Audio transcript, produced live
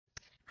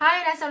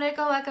Hi,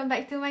 Assalamualaikum, welcome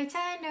back to my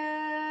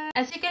channel.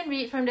 As you can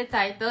read from the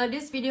title,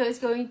 this video is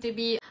going to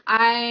be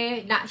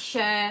I nak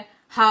share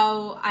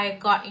how I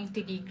got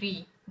into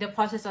degree, the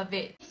process of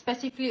it.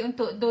 Specifically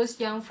untuk those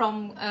yang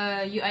from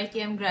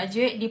UiTM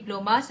graduate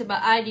diploma,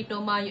 sebab I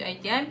diploma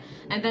UiTM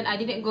and then I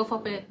didn't go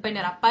for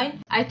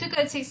penerapan. I took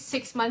a 6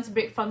 months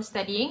break from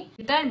studying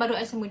dan baru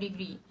I sambung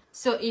degree.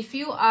 So if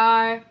you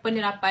are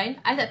penerapan,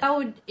 I tak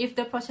tahu if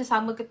the process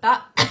sama ke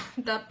tak.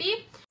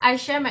 Tapi I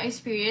share my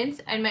experience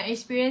and my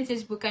experience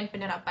is bukan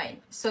penerapan.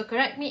 So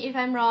correct me if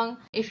I'm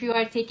wrong. If you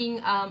are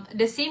taking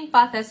the same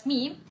path as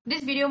me,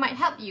 this video might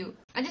help you.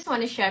 I just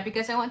want to share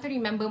because I want to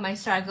remember my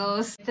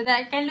struggles so that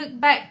I can look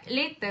back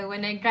later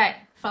when I grad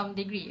from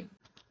degree.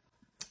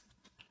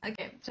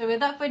 Okay, so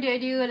without further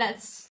ado,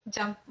 let's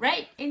jump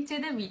right into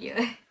the video.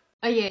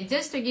 Oh yeah,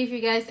 just to give you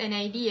guys an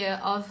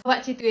idea of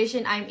what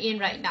situation I'm in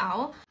right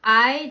now,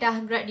 I dah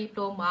grad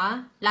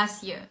diploma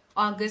last year,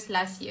 August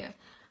last year.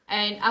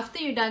 And after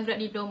you dah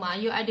grad diploma,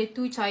 you ada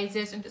two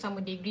choices untuk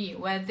sambung degree.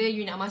 Whether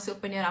you nak masuk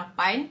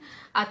penerapan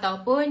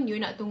ataupun you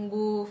nak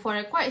tunggu for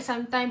quite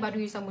some time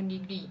baru you sambung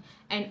degree.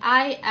 And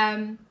I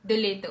am the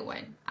later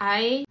one.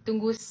 I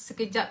tunggu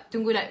sekejap,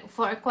 tunggu like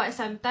for quite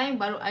some time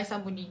baru I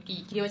sambung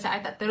degree. Kira macam I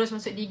tak terus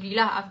masuk degree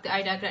lah after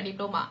I dah grad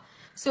diploma.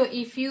 So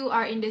if you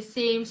are in the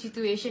same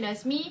situation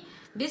as me,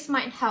 this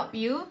might help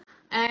you.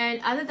 And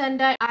other than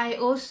that, I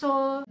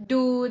also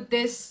do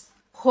this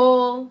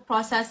whole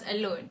process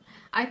alone.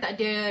 I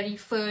tak ada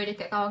refer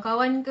dekat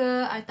kawan-kawan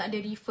ke, I tak ada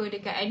refer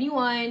dekat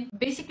anyone.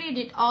 Basically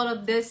did all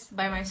of this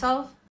by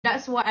myself.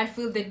 That's what I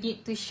feel the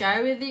need to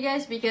share with you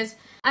guys because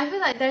I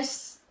feel like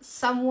there's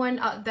someone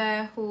out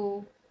there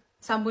who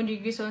sambung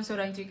degree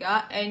seorang-seorang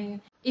juga. And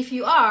if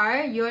you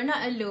are, you're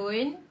not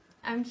alone.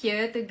 I'm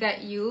here to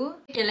guide you.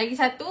 Okay, lagi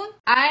satu,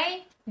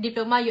 I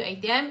diploma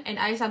UiTM and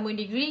I sambung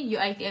degree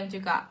UiTM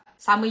juga.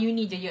 Sama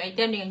uni je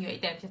UiTM dengan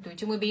UiTM macam tu.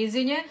 Cuma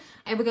bezanya,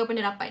 I bukan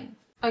penerapan.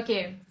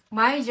 Okay,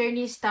 my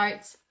journey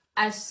starts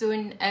as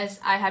soon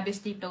as I habis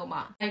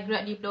diploma. I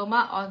grad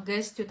diploma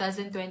August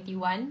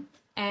 2021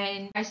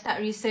 and I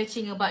start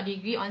researching about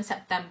degree on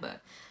September.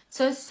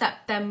 So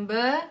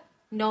September,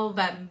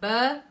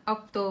 November,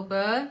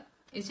 October,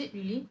 is it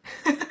really?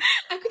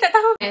 Aku tak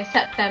tahu. Okay,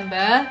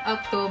 September,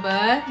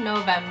 October,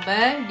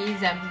 November,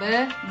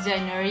 December,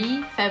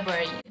 January,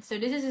 February.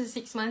 So this is a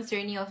 6 months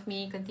journey of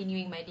me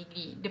continuing my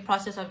degree. The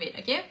process of it,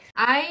 okay?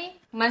 I,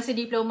 masa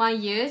diploma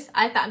years,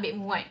 I tak ambil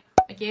muat.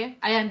 Okay,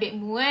 I ambil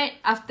muat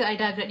after I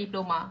dah grad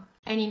diploma.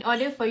 And in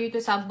order for you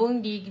to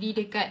sambung degree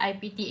dekat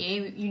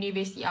IPTA,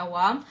 Universiti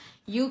Awam,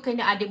 you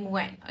kena ada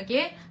muat.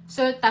 Okay,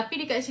 so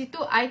tapi dekat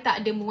situ I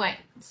tak ada muat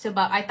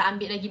sebab I tak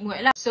ambil lagi muat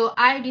lah. So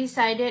I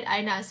decided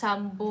I nak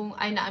sambung,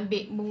 I nak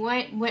ambil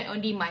muat on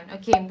demand.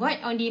 Okay,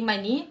 muat on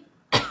demand ni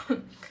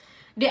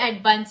dia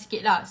advance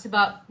sikit lah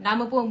sebab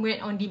nama pun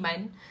muat on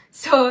demand.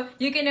 So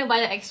you kena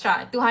bayar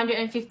extra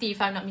 250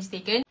 if I'm not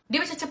mistaken. Dia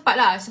macam cepat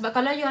lah sebab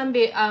kalau you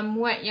ambil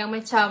muat yang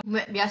macam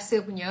muat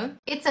biasa punya,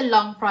 it's a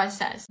long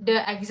process.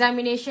 The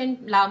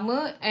examination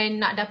lama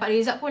and nak dapat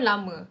result pun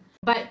lama.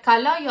 But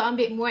kalau you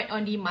ambil muat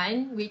on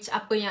demand, which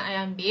apa yang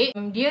I ambil,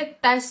 dia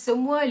test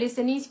semua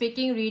listening,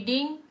 speaking,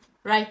 reading,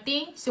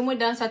 writing, semua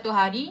dalam 1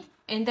 hari.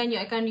 And then you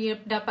akan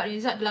dapat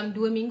result dalam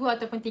 2 minggu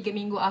ataupun 3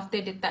 minggu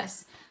after the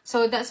test.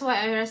 So that's why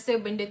I rasa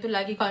benda tu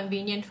lagi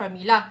convenient for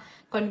me lah.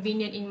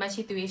 Convenient in my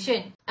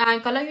situation.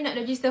 And kalau you nak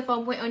register for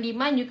muat on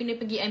demand, you kena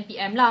pergi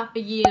MPM lah.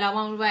 Pergi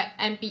laman web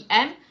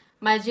MPM,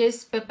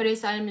 Majlis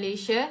Peperiksaan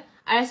Malaysia.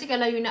 I rasa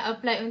kalau you nak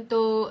apply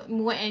untuk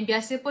muat yang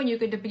biasa pun, you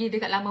kena pergi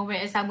dekat laman web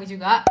yang sama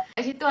juga.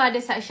 Kat situ ada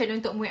section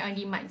untuk muat on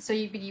demand. So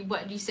you pergi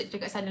buat research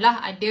dekat sana lah.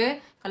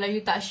 Ada. Kalau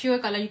you tak sure,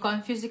 kalau you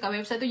confused dekat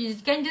website tu, you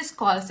can just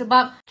call.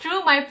 Sebab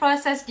through my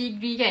process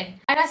degree kan,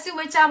 I rasa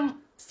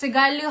macam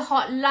segala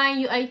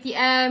hotline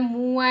UiTM,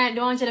 muat,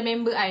 diorang macam dah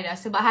member I dah.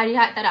 Sebab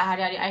hari-hari tak ada,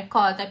 hari-hari I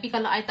call. Tapi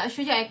kalau I tak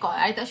sure je, I call.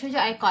 I tak sure je,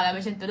 I call lah.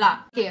 Macam tu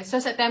lah. Okay, so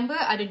September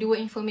ada 2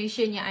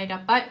 information yang I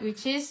dapat,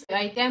 which is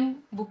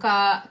UiTM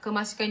buka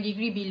kemasukan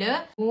degree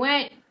bila,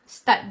 muat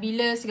start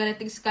bila, segala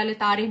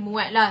tarikh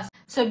muat lah.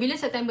 So bila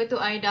September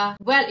tu I dah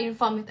well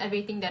informed with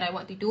everything that I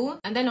want to do.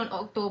 And then on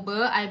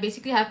October, I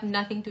basically have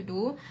nothing to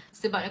do.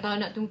 Sebab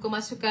kalau nak tunggu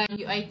kemasukan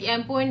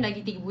UiTM pun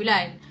lagi 3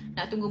 bulan.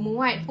 Nak tunggu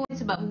muat pun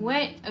sebab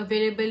muat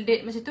available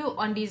date masa tu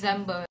on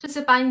December. So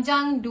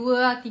sepanjang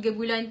 2-3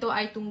 bulan tu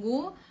I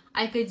tunggu,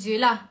 I kerja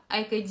lah.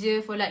 I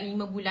kerja for like 5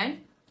 bulan.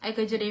 I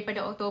kerja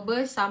daripada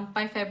Oktober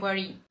sampai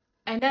February.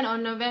 And then on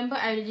November,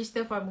 I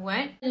register for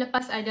muat.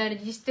 Lepas I dah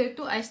register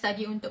tu, I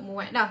study untuk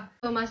muat dah.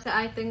 So masa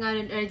I tengah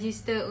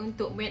register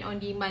untuk muat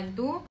on demand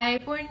tu, I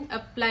pun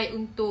apply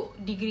untuk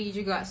degree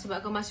juga.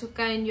 Sebab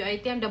kemasukan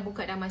UiTM dah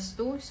buka dah masa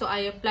tu. So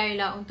I apply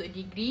lah untuk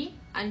degree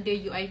under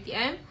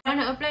UiTM. Kalau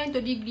nak apply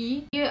untuk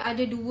degree, dia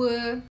ada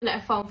 2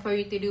 platform for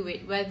you to do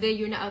it. Whether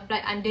you nak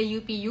apply under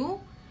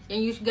UPU, yang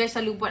you guys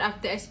selalu buat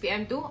after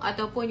SPM tu,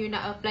 ataupun you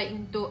nak apply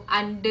untuk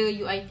under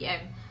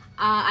UiTM.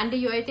 Under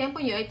UiTM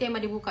pun UiTM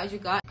ada buka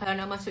juga kalau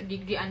nak masuk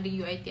degree under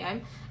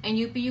UiTM, and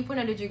UPU pun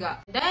ada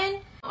juga.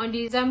 Then on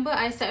December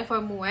I start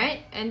for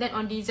muat, and then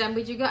on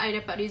December juga I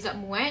dapat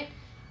result muat.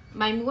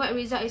 My MUAT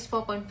result is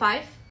 4.5.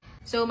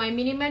 So my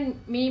minimum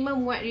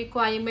MUAT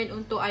requirement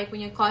untuk I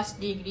punya course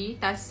degree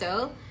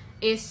TESOL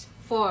is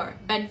 4,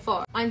 band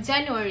 4. On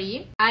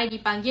January, I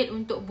dipanggil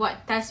untuk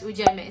buat test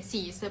ujian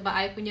MATC sebab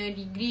I punya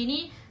degree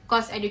ni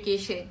course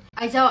education.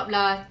 I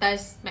jawablah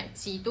test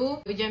MATC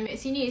tu. Ujian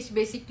MATC ni is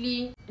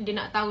basically dia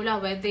nak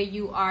tahulah whether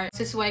you are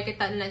sesuai ke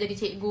tak nak jadi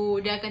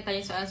cikgu. Dia akan tanya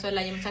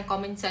soalan-soalan yang macam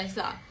common sense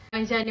lah.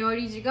 On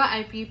January juga,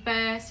 I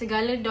prepare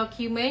segala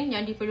dokumen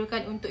yang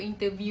diperlukan untuk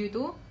interview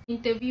tu.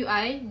 Interview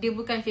I, dia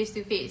bukan face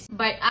to face,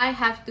 but I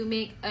have to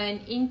make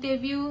an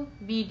interview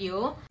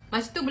video.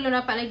 Masa tu belum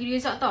dapat lagi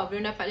result tau.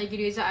 Belum dapat lagi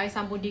result I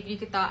sambung degree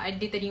ke tak,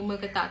 dia terima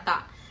ke tak.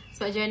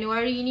 Sebab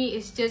January ni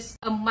is just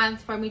a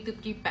month for me to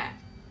prepare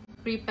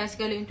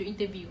segala untuk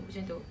interview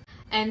macam tu.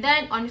 And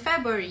then on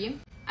February,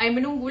 I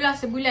menunggulah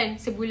sebulan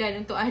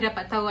untuk I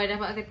dapat tahu I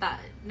dapat ke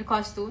tak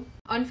course tu.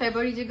 On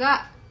February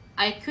juga,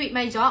 I quit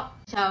my job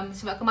macam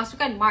sebab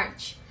kemasukan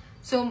March.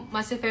 So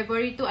masa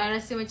February tu I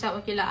rasa macam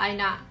okay lah, I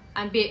nak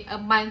ambil a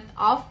month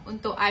off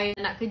untuk I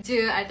nak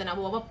kerja, I tak nak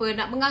buat apa-apa,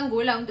 nak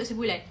menganggur lah untuk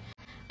sebulan.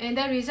 And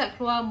then result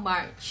keluar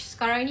March.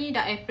 Sekarang ni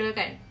dah April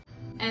kan.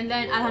 And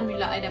then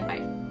Alhamdulillah I dapat.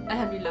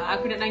 Alhamdulillah,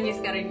 aku nak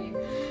nangis sekarang ni.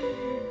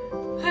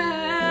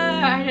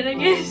 I dah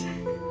nangis.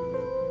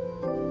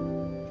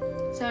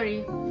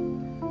 Sorry.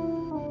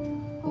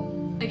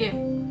 Okay,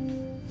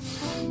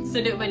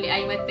 sedut balik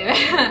air mata.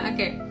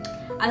 Okay,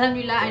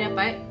 Alhamdulillah I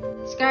dapat.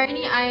 Sekarang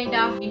ni I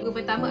dah, minggu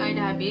pertama I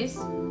dah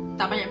habis.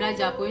 Tak banyak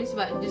belajar pun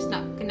sebab just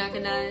nak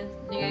kenal-kenal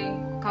dengan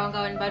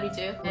kawan-kawan baru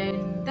je.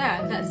 And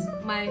that's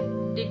my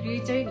degree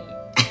journey.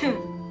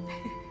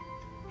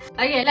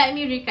 Okay, let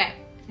me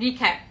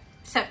recap.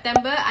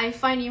 September, I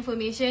find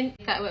information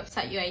dekat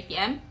website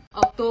UiTM.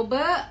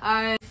 October,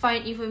 I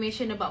find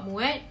information about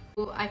MUAT.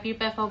 I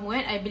prepare for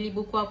MUAT, I beli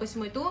buku apa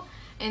semua tu.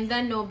 And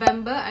then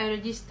November, I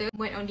register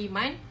MUAT on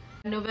demand.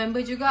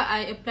 November juga,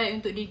 I apply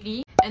untuk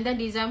degree. And then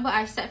December,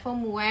 I start for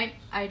MUAT.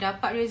 I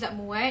dapat result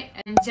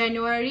MUAT. And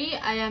January,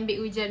 I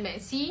ambil ujian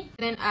MATC.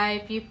 Then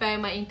I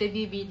prepare my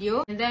interview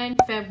video. And then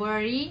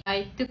February,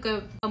 I took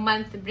a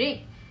month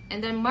break. And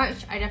then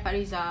March, I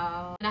dapat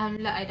result.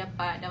 Alhamdulillah, I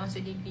dapat. Dah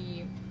masuk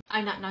degree.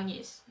 I nak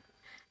nangis.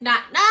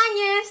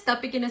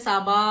 Tapi kena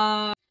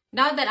sabar.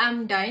 Now that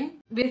I'm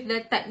done with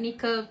the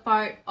technical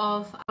part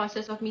of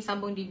process of me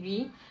sambung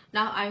degree,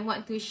 now I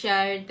want to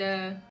share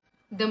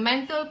the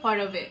mental part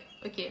of it.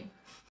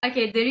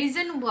 Okay, the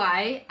reason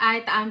why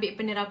I tak ambil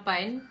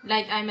penerapan,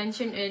 like I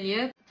mentioned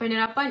earlier,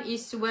 penerapan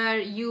is where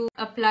you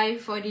apply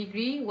for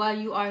degree while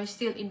you are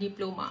still in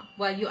diploma.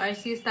 While you are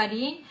still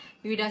studying,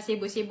 you dah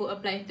sibuk-sibuk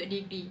apply untuk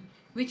degree.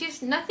 Which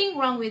is nothing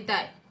wrong with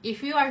that.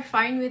 If you are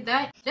fine with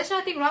that, there's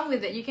nothing wrong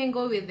with it. You can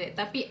go with it.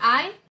 Tapi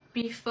I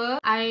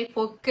prefer, I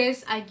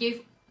focus, I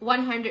give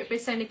 100%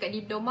 dekat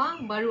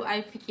diploma, baru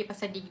I fikir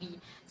pasal degree.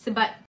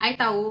 Sebab I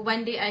tahu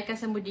one day I akan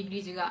sambung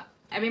degree juga.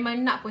 I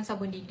memang nak pun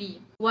sambung degree.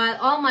 While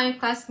all my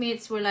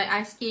classmates were like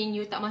asking,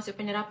 you tak masuk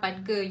penerapan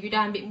ke? You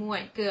dah ambil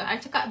MUAT ke?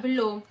 I cakap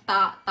belum.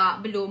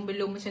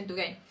 Belum macam tu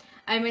kan.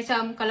 I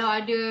macam kalau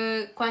ada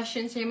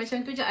questions yang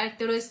macam tu je, I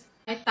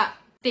tak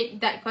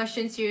take that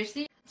question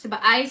seriously. Sebab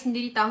I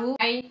sendiri tahu,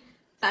 I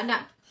tak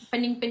nak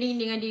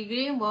pening-pening dengan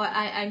degree while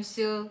I'm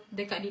still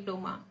dekat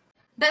diploma.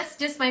 That's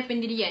just my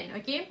pendirian,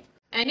 okay?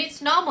 And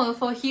it's normal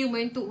for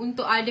human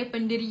untuk ada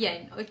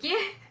pendirian,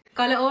 okay?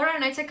 Kalau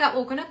orang nak cakap,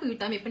 oh kenapa you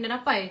tak ambil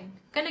penerapan?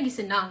 Kan lagi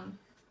senang.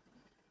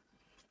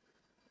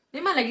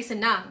 Memang lagi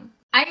senang.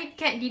 I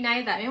can't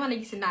deny that. Memang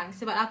lagi senang.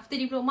 Sebab after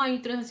diploma, you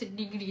terus masuk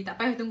degree. Tak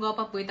payah tunggu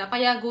apa-apa. Tak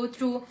payah go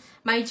through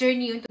my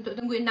journey untuk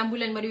tunggu 6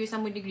 bulan baru you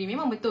sambung degree.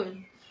 Memang betul.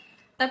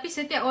 Tapi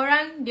setiap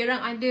orang, diorang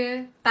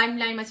ada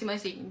timeline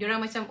masing-masing. Diorang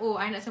macam, oh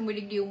I nak sambung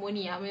degree umur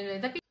ni.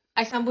 Tapi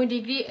I sambung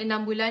degree 6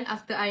 bulan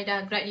after I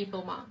dah grad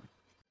diploma.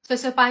 So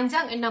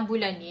sepanjang 6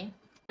 bulan ni,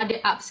 ada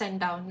ups and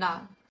down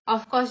lah.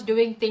 Of course,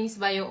 doing things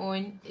by your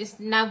own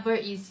is never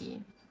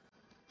easy.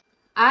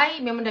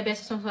 I memang dah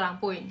biasa sorang-sorang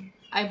pun.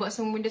 I buat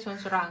semua benda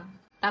sorang-sorang.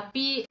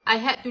 Tapi, I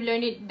had to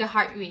learn it the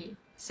hard way.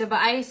 Sebab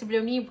I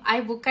sebelum ni,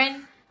 I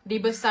bukan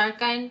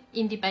dibesarkan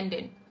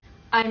independent.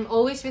 I'm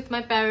always with my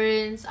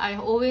parents. I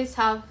always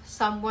have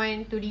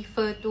someone to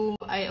refer to.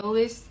 I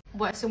always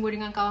buat semua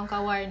dengan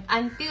kawan-kawan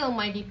until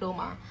my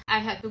diploma.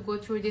 I had to go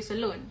through this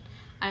alone.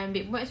 I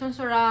ambil buat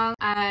sorang-sorang.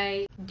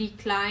 I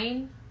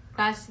decline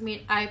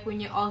classmate I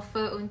punya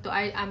offer untuk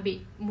I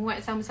ambil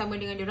muat sama-sama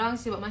dengan diorang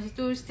sebab masa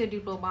tu still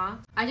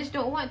diploma. I just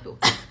don't want to.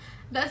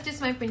 That's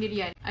just my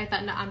pendirian. I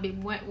tak nak ambil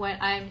muat while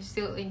I'm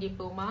still in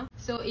diploma.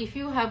 So if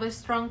you have a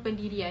strong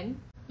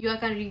pendirian, you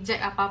akan reject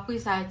apa-apa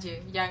sahaja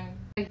yang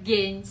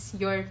against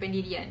your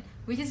pendirian,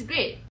 which is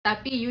great.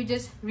 Tapi you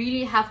just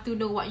really have to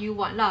know what you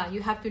want lah.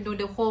 You have to know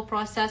the whole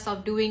process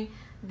of doing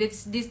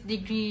this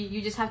degree.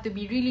 You just have to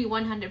be really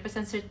 100%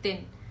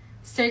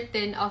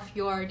 certain of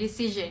your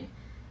decision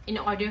in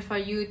order for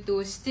you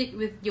to stick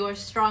with your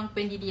strong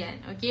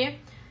pendirian. Okay,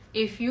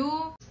 if you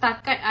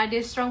setakat ada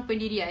strong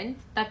pendirian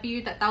tapi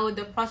you tak tahu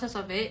the process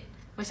of it,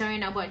 macam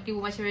mana nak buat tu,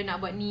 macam mana nak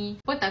buat ni,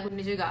 pun tak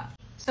guna juga.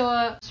 So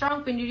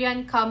strong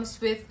pendirian comes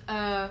with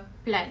a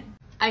plan.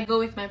 I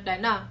go with my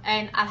plan lah.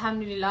 And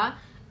Alhamdulillah,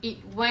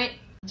 it went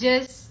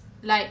just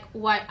like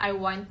what I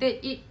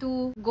wanted it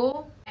to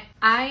go.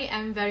 I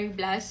am very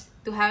blessed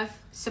to have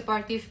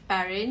supportive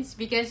parents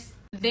because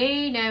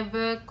they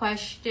never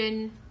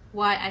question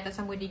why I tak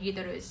sambung degree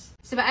terus.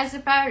 Sebab as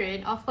a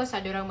parent, of course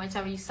ada orang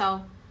macam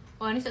risau,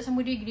 oh ni tak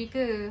sambung degree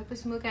ke? Apa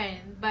semua kan?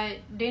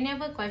 But they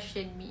never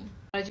question me.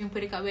 Kalau jumpa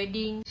dekat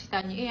wedding, she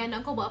tanya,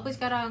 anak kau buat apa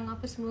sekarang?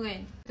 Apa semua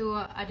kan? Tu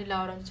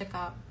adalah orang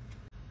cakap,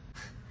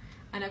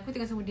 anak aku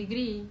tengah sambung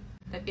degree,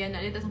 tapi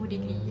anak dia tak sambung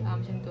degree.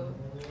 Macam tu.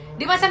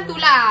 Dia macam tu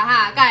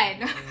lah,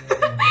 kan?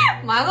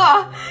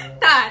 Marah?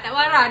 Tak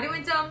marah. Dia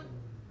macam,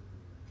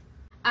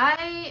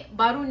 I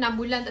baru 6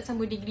 bulan tak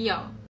sambung degree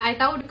tau. I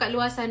tahu dekat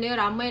luar sana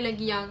ramai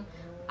lagi yang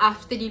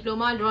after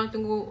diploma, diorang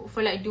tunggu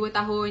for like 2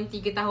 tahun,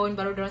 3 tahun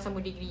baru diorang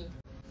sambung degree.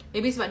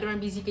 Maybe sebab diorang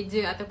busy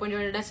kerja ataupun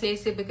diorang dah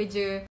selesa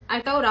bekerja.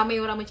 I tahu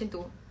ramai orang macam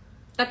tu.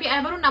 Tapi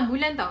I baru 6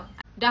 bulan tau.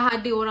 Dah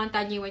ada orang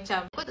tanya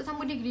macam, kau tak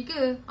sambung degree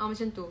ke?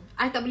 Macam tu.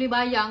 I tak boleh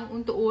bayang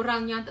untuk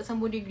orang yang tak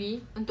sambung degree,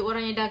 untuk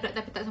orang yang dah grad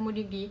tapi tak sambung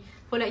degree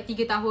for like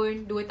 3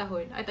 tahun, 2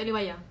 tahun. I tak boleh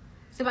bayang.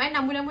 Sebab I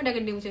 6 bulan pun dah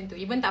kena macam tu.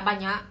 Even tak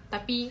banyak,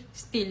 tapi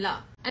still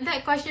lah. And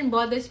that question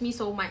bothers me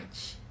so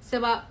much.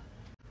 Sebab,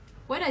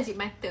 why does it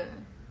matter?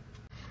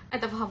 I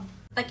tak faham.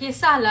 Tak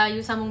kisahlah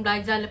you sambung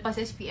belajar lepas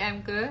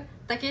SPM ke.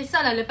 Tak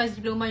kisahlah lepas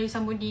diploma you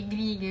sambung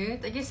degree ke.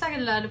 Tak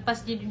kisahlah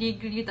lepas degree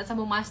you tak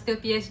sambung master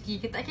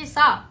PhD ke. Tak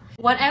kisah.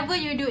 Whatever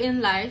you do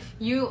in life,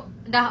 you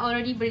dah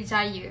already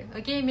berjaya.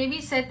 Okay, maybe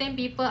certain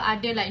people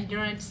ada like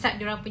diorang set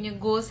diorang punya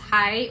goals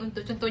high.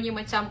 Untuk contohnya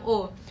macam,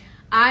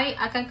 I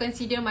akan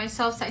consider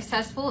myself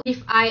successful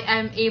if I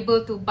am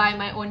able to buy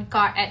my own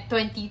car at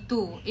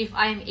 22. If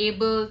I am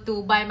able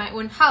to buy my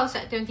own house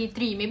at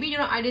 23. Maybe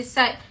diorang ada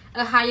set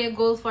a higher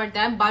goal for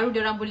them. Baru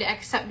diorang boleh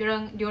accept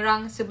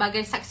diorang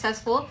sebagai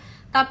successful.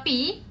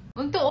 Tapi,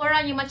 untuk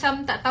orang yang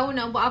macam tak tahu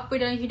nak buat apa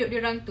dalam hidup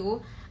diorang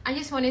tu, I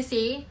just wanna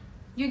say,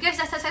 you guys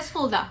dah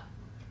successful dah.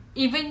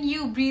 Even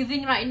you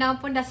breathing right now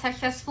pun dah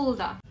successful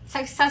dah.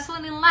 Successful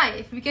in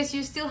life because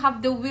you still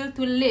have the will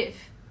to live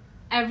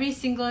every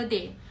single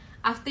day.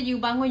 After you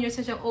bangun, you're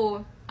such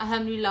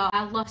Alhamdulillah,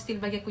 Allah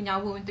still bagi aku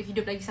nyawa untuk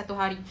hidup lagi 1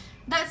 hari.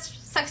 That's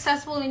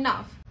successful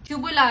enough.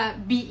 Cubalah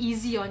be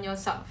easy on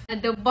yourself.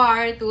 The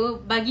bar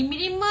tu, bagi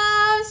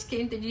minimal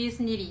sikit untuk diri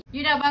sendiri. You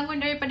dah bangun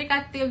daripada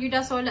katil, you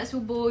dah solat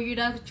subuh, you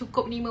dah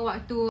cukup 5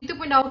 waktu. Itu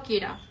pun dah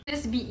okay dah.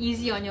 Just be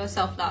easy on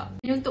yourself lah.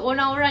 Dan untuk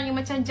orang-orang yang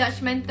macam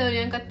judgemental,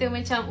 yang kata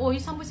macam,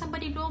 you sambung sampai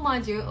diploma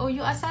je.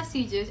 You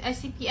asasi je,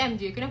 SCPM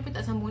je. Kenapa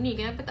tak sambung ni?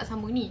 Kenapa tak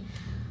sambung ni?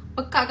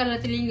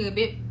 Pekakkanlah telinga,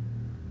 babe.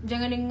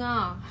 Jangan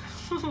dengar.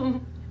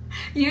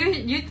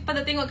 You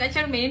patut tengok kat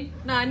cermin.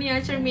 Nah, ni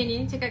lah cermin ni.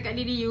 Cakap kat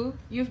diri you,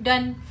 you've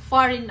done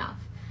far enough.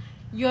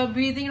 You're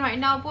breathing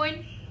right now pun,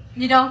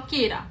 you dah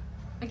okay dah.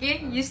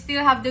 Okay? You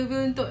still have the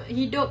will untuk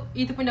hidup.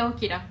 Itu pun dah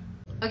okay dah.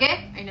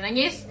 Okay? I nak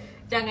nangis.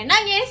 Jangan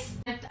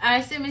nangis. I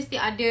rasa mesti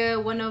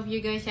ada one of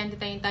you guys yang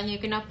tertanya-tanya,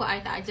 kenapa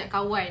I tak ajak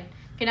kawan?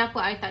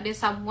 Kenapa I tak ada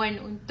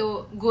someone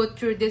untuk go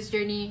through this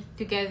journey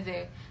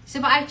together?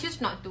 Sebab I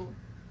choose not to.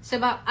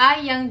 Sebab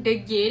I yang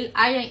degil,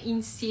 I yang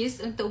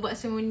insist untuk buat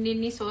semua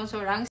ni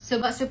seorang-seorang.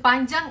 Sebab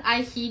sepanjang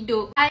I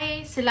hidup,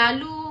 I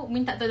selalu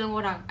minta tolong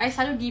orang. I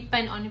selalu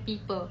depend on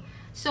people.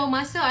 So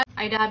masa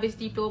I dah habis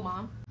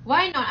diploma,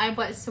 why not I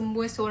buat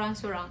semua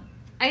seorang-seorang?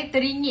 I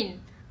teringin.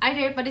 I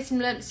daripada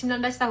 19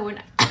 tahun,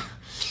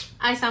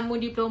 I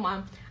sambung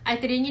diploma. I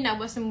teringin nak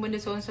buat semua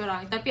benda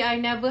seorang-seorang. Tapi I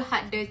never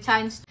had the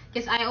chance.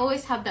 Because I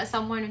always have that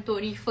someone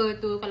untuk refer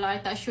to. Kalau I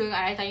tak sure,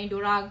 I tanya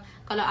diorang.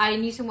 Kalau I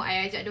ni semua,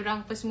 I ajak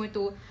diorang apa semua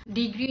tu.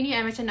 Degree ni,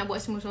 I macam nak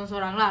buat semua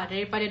seorang-seorang lah.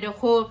 Daripada the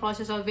whole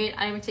process of it,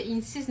 I macam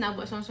insist nak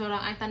buat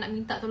seorang-seorang. I tak nak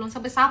minta tolong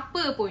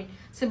siapa-siapa pun.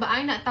 Sebab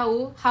I nak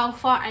tahu how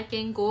far I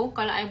can go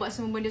kalau I buat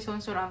semua benda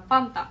seorang-seorang.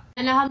 Faham tak?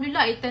 Dan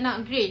Alhamdulillah, it turned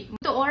out great.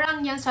 Untuk orang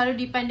yang selalu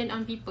dependent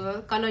on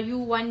people, kalau you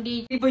one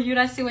day, you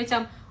rasa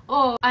macam,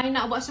 I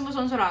nak buat semua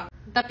seorang-seorang.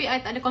 Tapi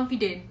I tak ada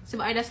confident.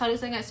 Sebab I dah selalu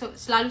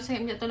sangat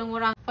minta tolong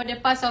orang for the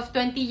past of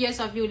 20 years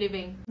of you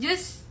living.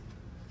 Just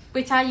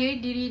percaya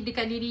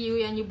dekat diri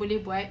you yang you boleh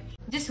buat.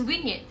 Just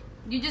wing it.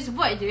 You just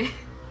buat je.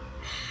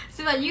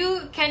 Sebab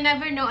you can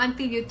never know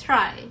until you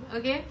try.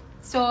 Okay?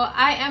 So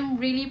I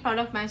am really proud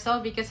of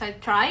myself because I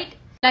tried.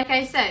 Like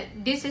I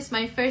said, this is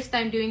my first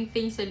time doing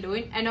things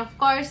alone. And of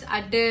course,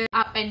 ada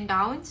up and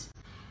downs.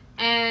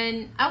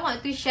 And I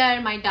want to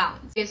share my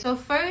downs. Okay, so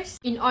first,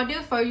 in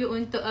order for you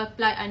untuk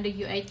apply under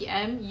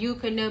UiTM, you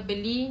kena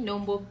beli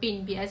nombor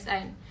PIN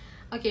BSN.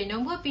 Okay,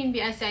 nombor PIN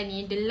BSN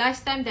ni, the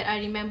last time that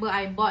I remember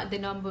I bought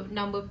the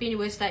number PIN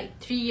was like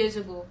 3 years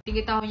ago.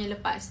 3 tahun yang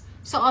lepas.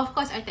 So of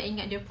course, I tak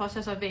ingat the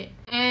process of it.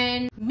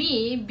 And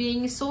me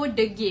being so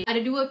degil,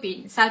 ada 2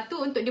 PIN.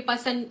 Satu untuk dia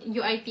pasang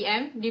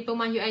UiTM,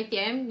 diploma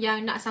UiTM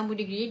yang nak sambung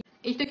degree.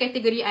 Itu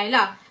kategori I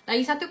lah.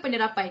 Lagi satu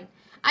penerapan.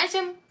 I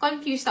macam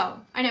confused tau.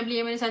 I nak beli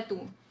yang mana satu.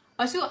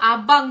 Lepas tu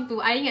abang tu,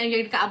 I ingat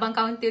dekat abang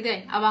counter tu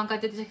kan. Abang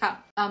counter tu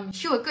cakap,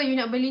 sure ke you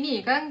nak beli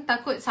ni? Kan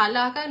takut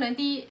salah kan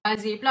nanti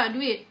bazir pula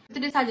duit. Lepas tu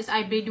dia suggest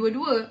I beli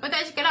dua-dua. Lepas tu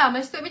I cakap lah,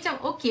 masa tu macam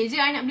okay je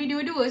I nak beli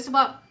dua-dua.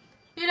 Sebab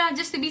yelah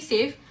just to be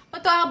safe.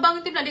 Lepas tu abang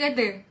tu pula dia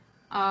kata,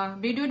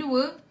 beli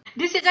dua-dua.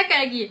 Dia siap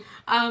cakap lagi,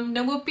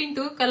 nombor pin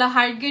tu, kalau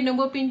harga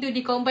nombor pin tu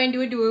di-combine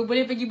dua-dua,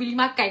 boleh pergi beli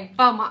makan.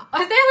 Faham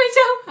tak? Saya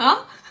macam, ha?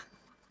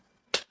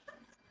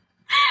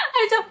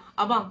 Macam,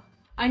 abang,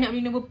 I nak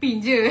beli nombor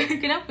pin je.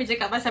 Kenapa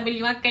cakap pasal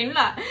beli makan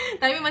pula?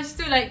 Tapi masa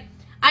tu like,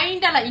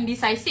 I dah lah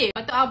indecisive.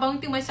 Patut abang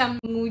tu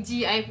macam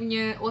menguji I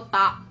punya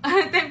otak.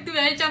 Time tu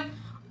macam,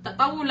 tak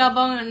tahulah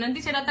abang, nanti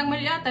saya datang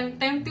balik lah.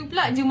 Time tu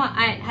pula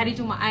Jumaat, hari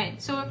Jumaat.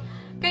 So,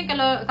 kan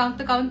kalau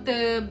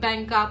counter-counter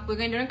bank ke apa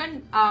kan, diorang kan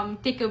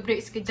take a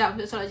break sekejap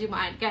untuk solat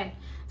Jumaat kan.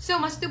 So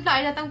masa tu pula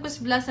I datang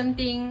pukul 11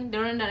 something,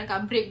 diorang dah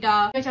dekat break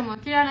dah. Macam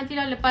okay lah, nanti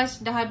lah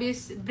lepas dah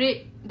habis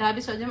break, dah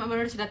habis solat Jumaat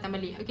baru saya datang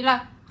balik. Okay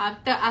lah,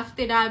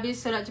 after dah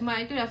habis solat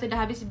Jumaat itu, after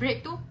dah habis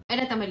break tu,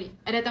 I datang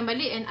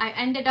balik and I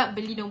ended up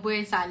beli nombor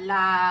yang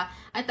salah.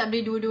 I tak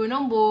beli dua-dua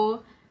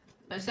nombor,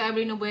 lepas tu I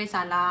beli nombor yang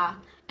salah.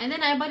 And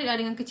then I balik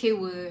lah dengan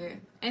kecewa.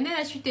 And then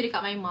I cerita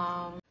dekat my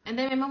mom. And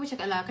then my mom pun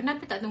cakap lah,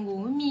 kenapa tak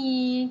tunggu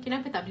ni?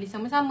 Kenapa tak beli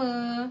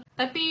sama-sama?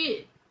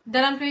 Tapi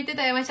dalam cerita tu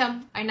I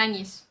macam, I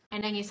nangis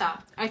lah.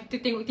 I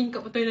tengok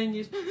tingkap betul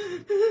nangis.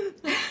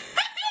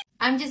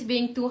 I'm just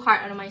being too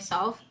hard on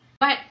myself.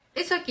 But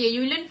it's okay,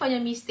 you learn from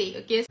your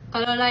mistake, okay?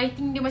 Kalau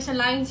lighting dia macam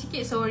lain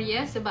sikit, sorry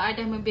sebab I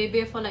dah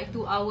membebe for like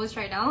 2 hours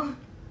right now.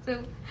 So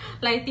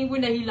lighting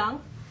pun dah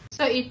hilang.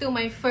 So itu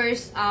my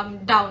first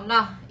down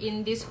lah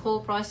in this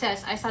whole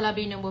process. I salah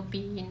beli nombor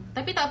pin.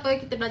 Tapi tak apa,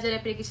 kita belajar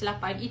daripada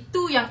kesilapan.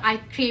 Itu yang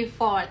I crave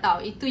for tau.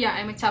 Itu yang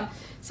I macam,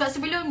 sebab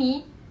sebelum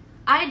ni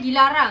I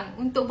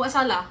dilarang untuk buat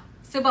salah.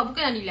 Sebab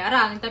bukanlah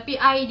dilarang, tapi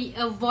I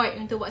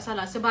di-avoid untuk buat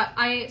salah. Sebab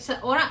I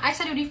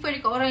selalu refer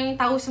dekat orang yang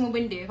tahu semua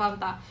benda.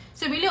 Faham tak?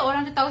 So bila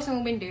orang tu tahu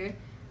semua benda,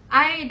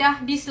 I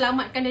dah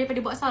diselamatkan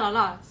daripada buat salah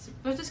lah.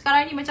 Lepas tu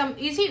sekarang ni macam,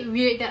 is it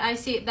weird that I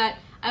said that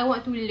I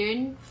want to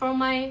learn from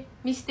my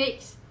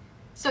mistakes?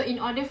 So in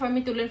order for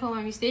me to learn from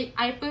my mistake,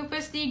 I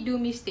purposely do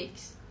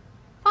mistakes.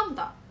 Faham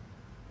tak?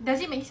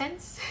 Does it make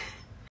sense?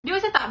 Dia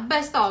macam tak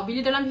best tau bila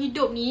dalam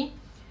hidup ni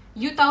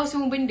you tahu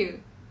semua benda.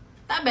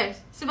 Tak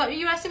best. Sebab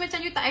you rasa macam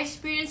you tak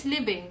experience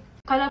living.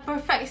 Kalau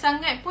perfect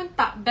sangat pun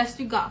tak best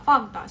juga.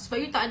 Faham tak? Sebab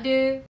you tak ada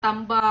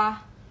tambah,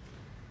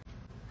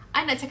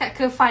 I nak cakap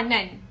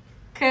kefanan.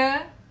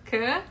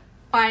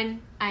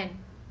 Kefanan.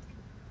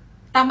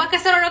 Tambah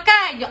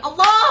keseronokan. Ya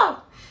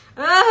Allah!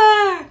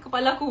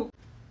 Kepala aku.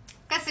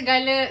 Kan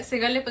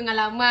segala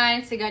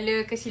pengalaman,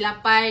 segala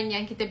kesilapan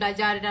yang kita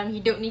belajar dalam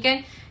hidup ni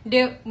kan,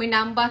 dia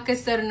menambah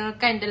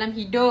keseronokan dalam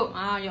hidup.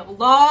 Ya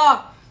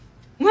Allah.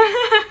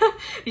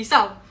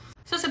 Risau.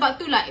 So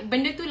sebab tu lah,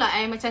 benda tu lah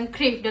I macam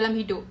crave dalam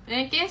hidup.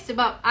 Okay,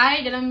 sebab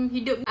I dalam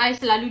hidup I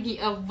selalu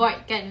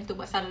di-avoid kan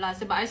untuk buat salah.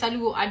 Sebab I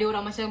selalu ada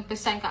orang macam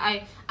pesan kat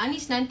I,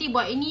 Anis nanti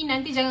buat ini,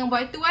 nanti jangan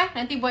buat itu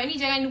nanti buat ini,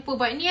 jangan lupa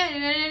buat ini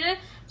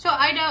So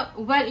I dah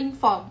well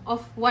informed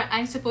of what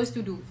I'm supposed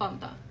to do. Faham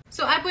tak?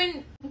 So I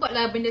pun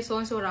buatlah benda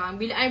seorang-seorang.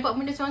 Bila I buat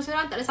benda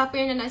seorang-seorang, tak ada siapa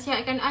yang nak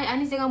nasihatkan I,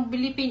 Anis jangan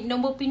beli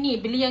nombor pin ni,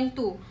 beli yang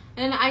tu.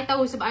 Dan I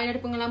tahu sebab I ada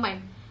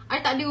pengalaman.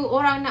 I tak ada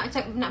orang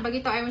nak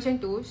bagi tahu I macam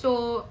tu.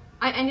 So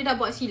I ended up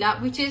buat silap,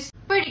 which is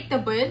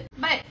predictable.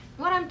 But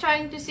what I'm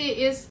trying to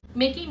say is,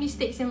 making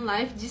mistakes in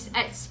life just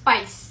add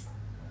spice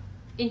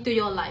into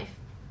your life.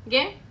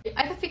 Okay?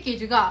 I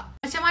terfikir juga,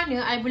 macam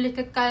mana I boleh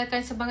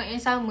kekalkan semangat yang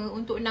sama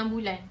untuk 6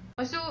 bulan.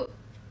 Lepas tu,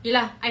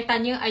 yelah, I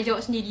tanya, I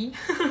jawab sendiri.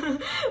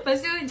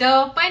 Lepas tu,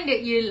 jawapan dia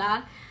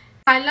ialah,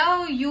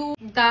 kalau you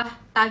dah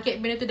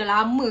target benda tu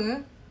dah lama,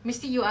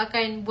 mesti you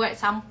akan buat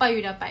sampai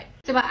you dapat.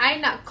 Sebab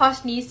I nak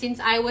course ni since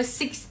I was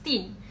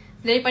 16.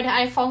 Daripada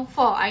I form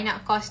 4, I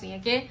nak course ni,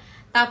 okay?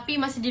 Tapi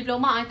masa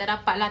diploma, I tak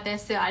dapat lah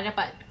terasa I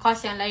dapat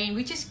course yang lain,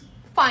 which is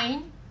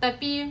fine.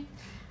 Tapi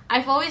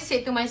I've always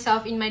said to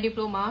myself in my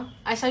diploma,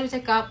 I selalu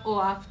cakap,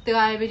 oh after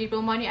I ambil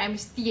diploma ni, I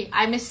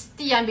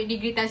mesti ambil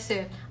degree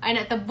terasa. I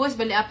nak tebus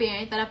balik apa yang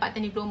I tak dapat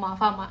dalam diploma.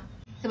 Faham tak?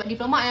 Sebab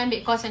diploma I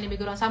ambil course yang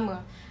lebih kurang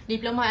sama.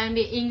 Diploma I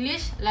ambil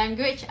English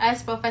Language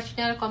as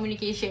Professional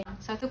Communication.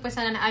 Satu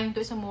pesanan I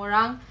untuk semua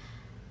orang,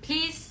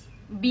 please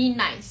be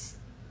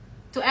nice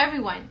to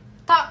everyone.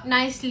 Talk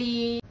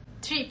nicely,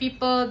 treat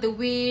people the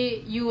way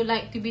you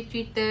like to be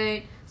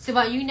treated.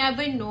 Sebab you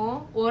never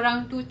know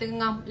orang tu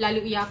tengah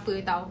lalui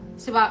apa tau.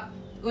 Sebab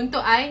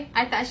untuk I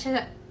tak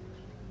syak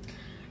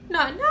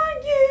nak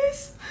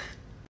nangis.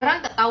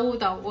 Orang tak tahu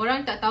tau.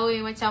 Orang tak tahu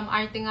yang macam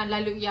I tengah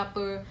lalui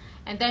apa.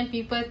 And then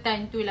people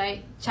tend to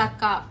like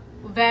cakap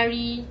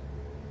very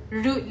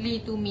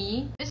rudely to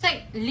me. It's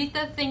like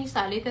little things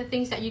lah. Little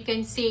things that you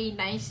can say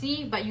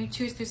nicely, but you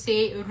choose to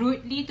say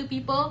rudely to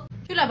people.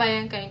 Itulah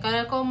bayangkan,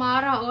 kalau kau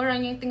marah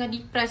orang yang tengah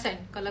depressed kan.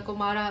 Kalau kau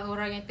marah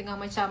orang yang tengah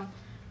macam,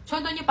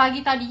 contohnya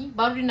pagi tadi,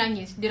 baru dia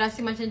nangis. Dia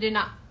rasa macam dia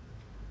nak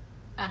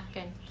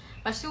kan.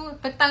 Lepas tu,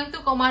 petang tu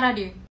kau marah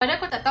dia. Padahal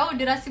kau tak tahu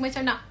dia rasa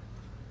macam nak.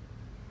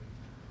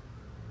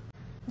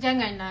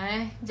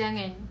 Janganlah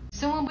jangan.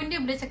 Semua benda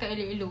boleh cakap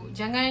elok-elok.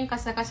 Jangan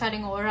kasar-kasar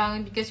dengan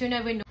orang, because you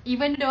never know.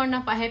 Even though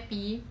orang nampak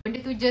happy, benda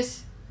tu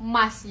just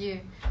mask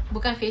je.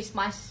 Bukan face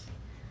mask.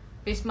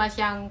 Face mask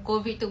yang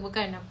COVID tu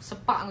bukan.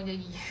 Sepak aku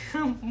jadi.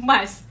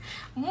 Mask.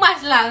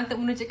 Mask lah untuk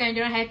menunjukkan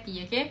dia orang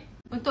happy, okay?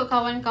 Untuk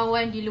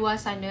kawan-kawan di luar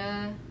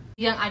sana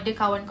yang ada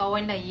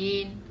kawan-kawan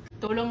lain,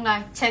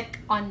 tolonglah check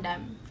on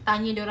them.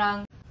 Tanya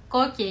diorang,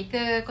 kau okay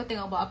ke? Kau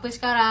tengah buat apa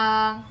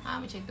sekarang?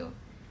 Macam tu.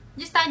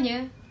 Just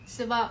tanya.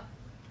 Sebab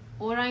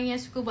orang yang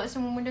suka buat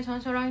semua benda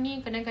seorang-seorang ni,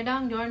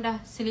 kadang-kadang diorang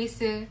dah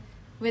selesa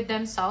with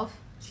themselves.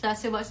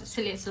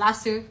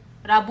 Selasa,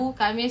 Rabu,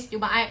 Khamis,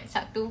 Jumaat,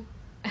 Sabtu.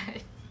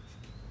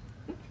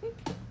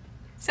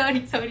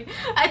 Sorry.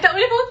 I tak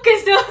boleh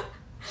fokus tu.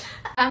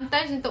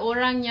 Sometimes untuk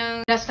orang yang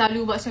dah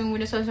selalu buat semua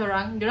benda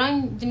seorang-seorang,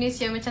 diorang jenis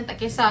yang macam tak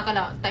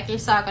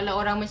kisah kalau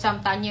orang macam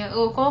tanya,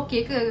 oh kau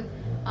okay ke?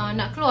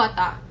 Nak keluar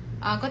tak?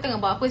 Kau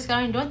tengah buat apa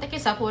sekarang? Diorang tak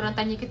kisah apa orang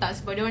tanya ke tak,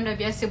 sebab diorang dah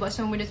biasa buat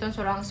semua benda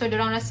seorang-seorang. So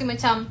diorang rasa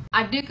macam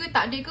ada ke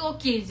tak ada ke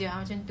okay je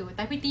macam tu.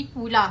 Tapi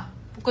tipulah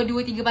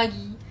pukul 2-3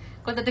 pagi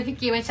kau tak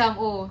terfikir macam,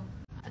 oh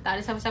tak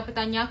ada siapa-siapa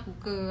tanya aku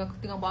ke, aku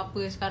tengah buat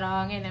apa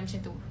sekarang kan, macam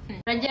tu.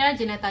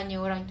 Rajin-rajin nak tanya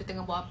orang tu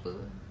tengah buat apa.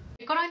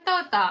 Korang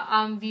tahu tak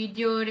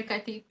video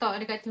dekat TikTok,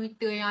 dekat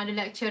Twitter yang ada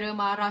lecturer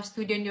marah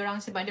student diorang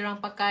sebab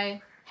diorang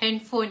pakai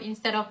handphone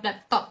instead of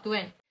laptop tu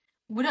kan.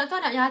 Budak tu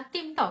anak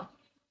yatim tau.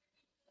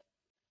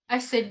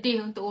 I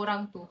sedih untuk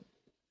orang tu.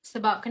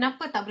 Sebab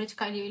kenapa tak boleh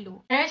cakap dia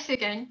elok? I rasa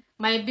kan,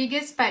 my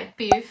biggest pet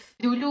peeve,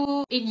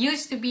 dulu it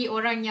used to be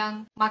orang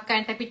yang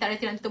makan tapi tak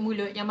reti nak tutup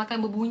mulut, yang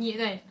makan berbunyi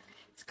tu kan.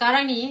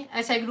 Sekarang ni,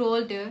 as I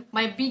grow older,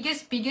 my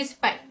biggest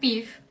pet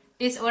peeve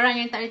is orang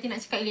yang tak reti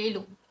nak cakap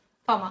elok-elok.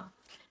 Faham tak?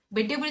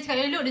 Benda boleh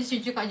cakap elok,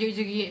 dia cakap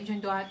jerit-jerit macam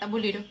tu. Tak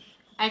boleh tu.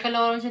 I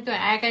kalau orang macam tu kan,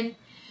 I akan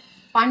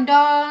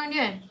pandang dia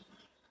kan.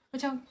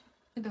 Macam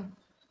tu.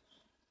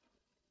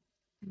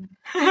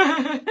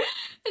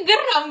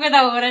 Geram kau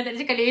tahu orang tak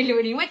cakap elok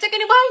ni. Macam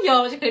kena bayar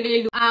cakap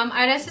elok.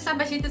 I rasa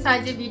sampai situ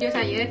saja video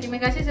saya. Terima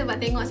kasih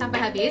sebab tengok sampai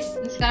habis.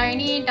 Sekarang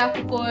ni dah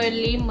pukul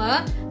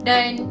 5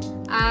 dan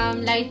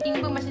lighting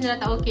pun macam dah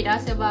tak okey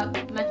dah sebab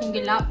makin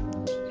gelap.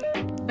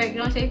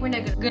 Background saya pun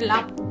dah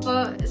gelap.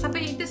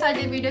 Sampai itu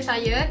saja video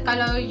saya.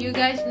 Kalau you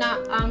guys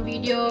nak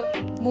video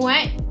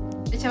muat,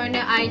 macam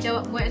mana I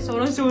jawab muat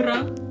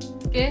seorang-seorang,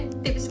 okay,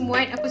 tips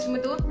muat apa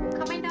semua tu,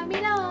 komen down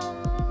below.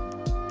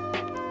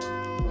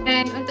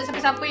 Dan untuk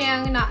siapa-siapa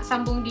yang nak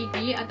sambung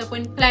degree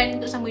ataupun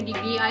plan untuk sambung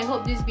degree, I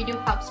hope this video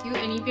helps you.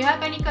 And if you have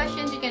any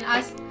questions, you can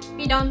ask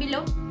me down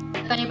below.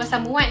 Nak tanya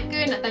pasal muat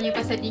ke, nak tanya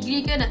pasal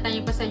degree ke, nak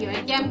tanya pasal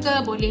UiTM ke,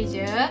 boleh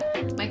je.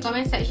 My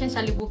comment section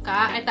selalu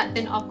buka. I tak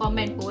turn off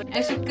comment pun. I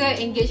suka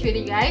engage with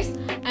you guys.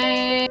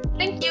 And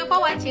thank you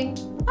for watching.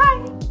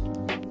 Bye!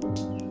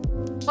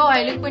 Oh,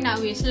 I lupa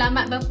nak wish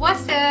selamat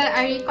berpuasa.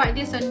 I record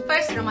this on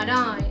 1st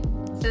Ramadan.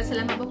 So,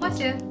 selamat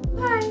berpuasa.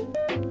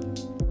 Bye!